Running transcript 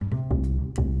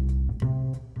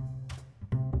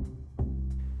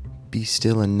be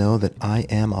still and know that I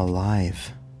am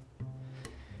alive.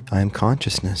 I am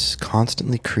consciousness,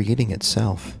 constantly creating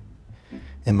itself,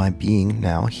 and my being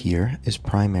now here is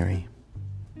primary.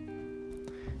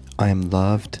 I am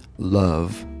loved,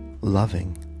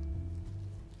 loving.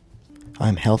 I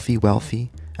am healthy,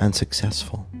 wealthy, and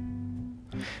successful.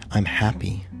 I'm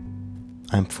happy.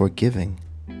 I'm forgiving.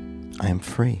 I am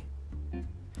free.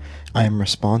 I am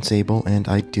responsible, and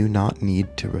I do not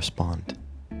need to respond.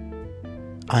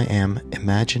 I am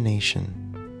imagination.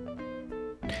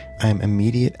 I am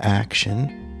immediate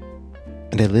action,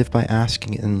 and I live by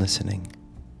asking and listening.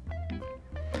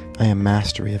 I am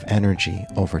mastery of energy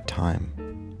over time.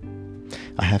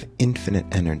 I have infinite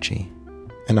energy,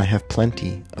 and I have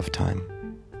plenty of time.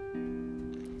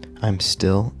 I am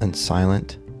still and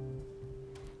silent.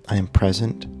 I am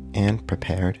present and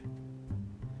prepared.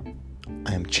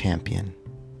 I am champion.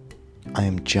 I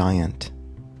am giant.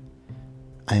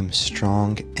 I am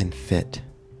strong and fit.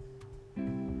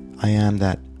 I am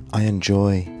that I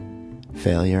enjoy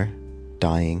failure,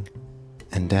 dying,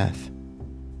 and death.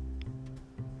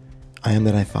 I am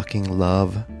that I fucking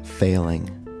love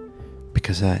failing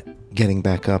because getting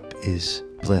back up is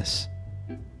bliss.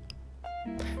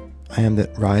 I am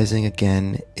that rising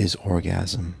again is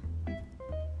orgasm.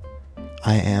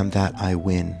 I am that I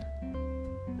win.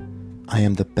 I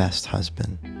am the best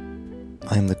husband.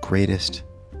 I am the greatest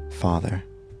father.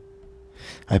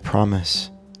 I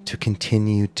promise to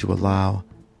continue to allow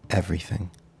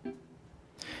everything.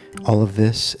 All of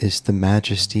this is the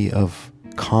majesty of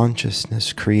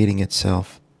consciousness creating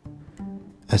itself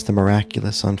as the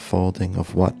miraculous unfolding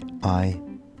of what I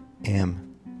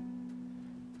am,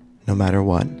 no matter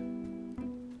what,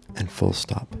 and full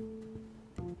stop.